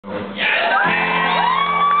I'm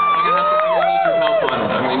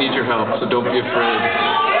gonna need your help, so don't be afraid.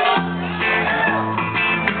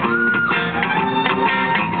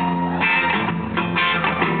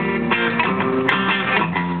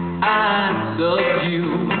 I love you.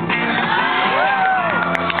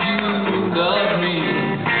 You love me.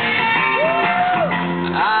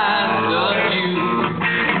 I love you.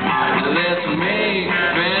 Let's make a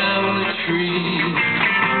family tree.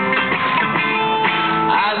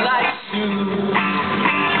 I like soup,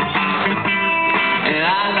 and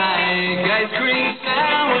I like ice cream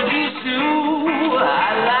sandwiches too. I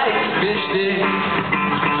like fish sticks,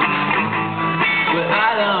 but I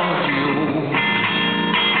love you.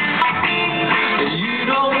 You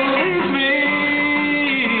don't believe me.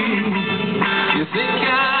 You think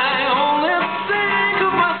I only think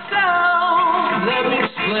of myself. Let me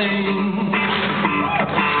explain.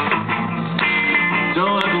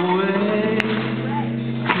 Don't look away.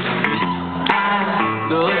 I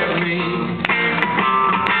love me.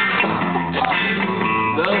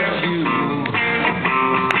 Love you.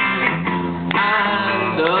 I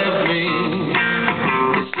love me.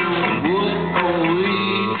 So what are we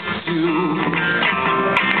to do?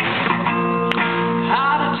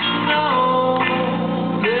 How did you know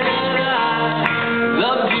that I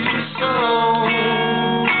loved you so?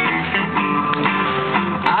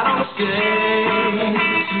 I don't say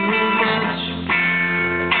too much.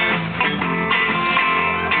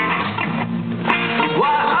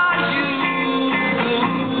 Why are you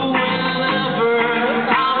blue whenever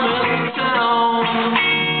I'm in town?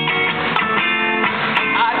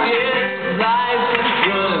 I guess life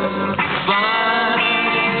was fine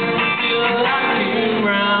till I came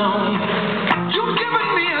round. You're giving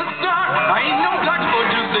me a start. I ain't no doctor, but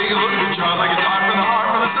just take a look at your like a dart from the heart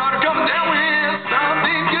from the start. Come down with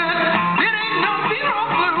something good. It ain't no fever or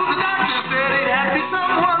flu. The doctor said it had to be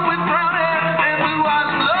someone with brown hair and blue eyes.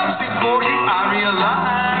 Love before you, I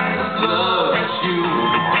realized love you.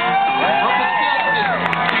 From the skeptic,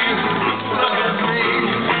 you love me.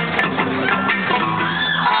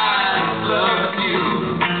 I love you.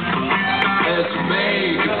 Let's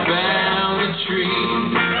make a family tree.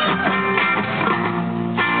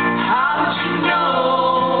 How did you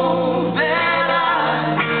know that I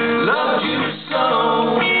loved you so?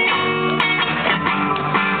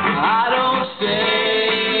 I don't say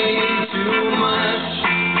too much.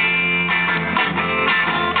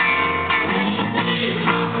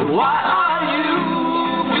 Why are you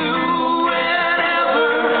blue whenever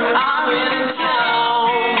I'm in town?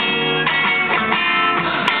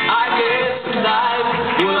 I guess life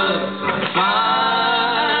was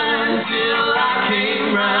fine till I came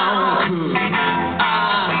round. 'Cause I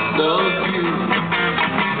love you.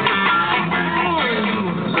 You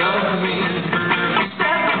love me. You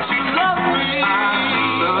said that you love me. I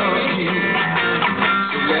love you.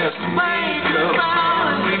 So let's make a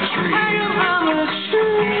family tree.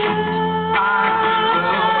 I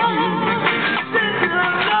love you. You said that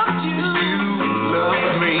I loved you. You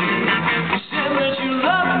love me. You said that you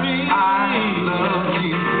love me. I love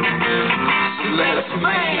you. So let's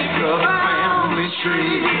make a family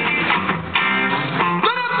tree.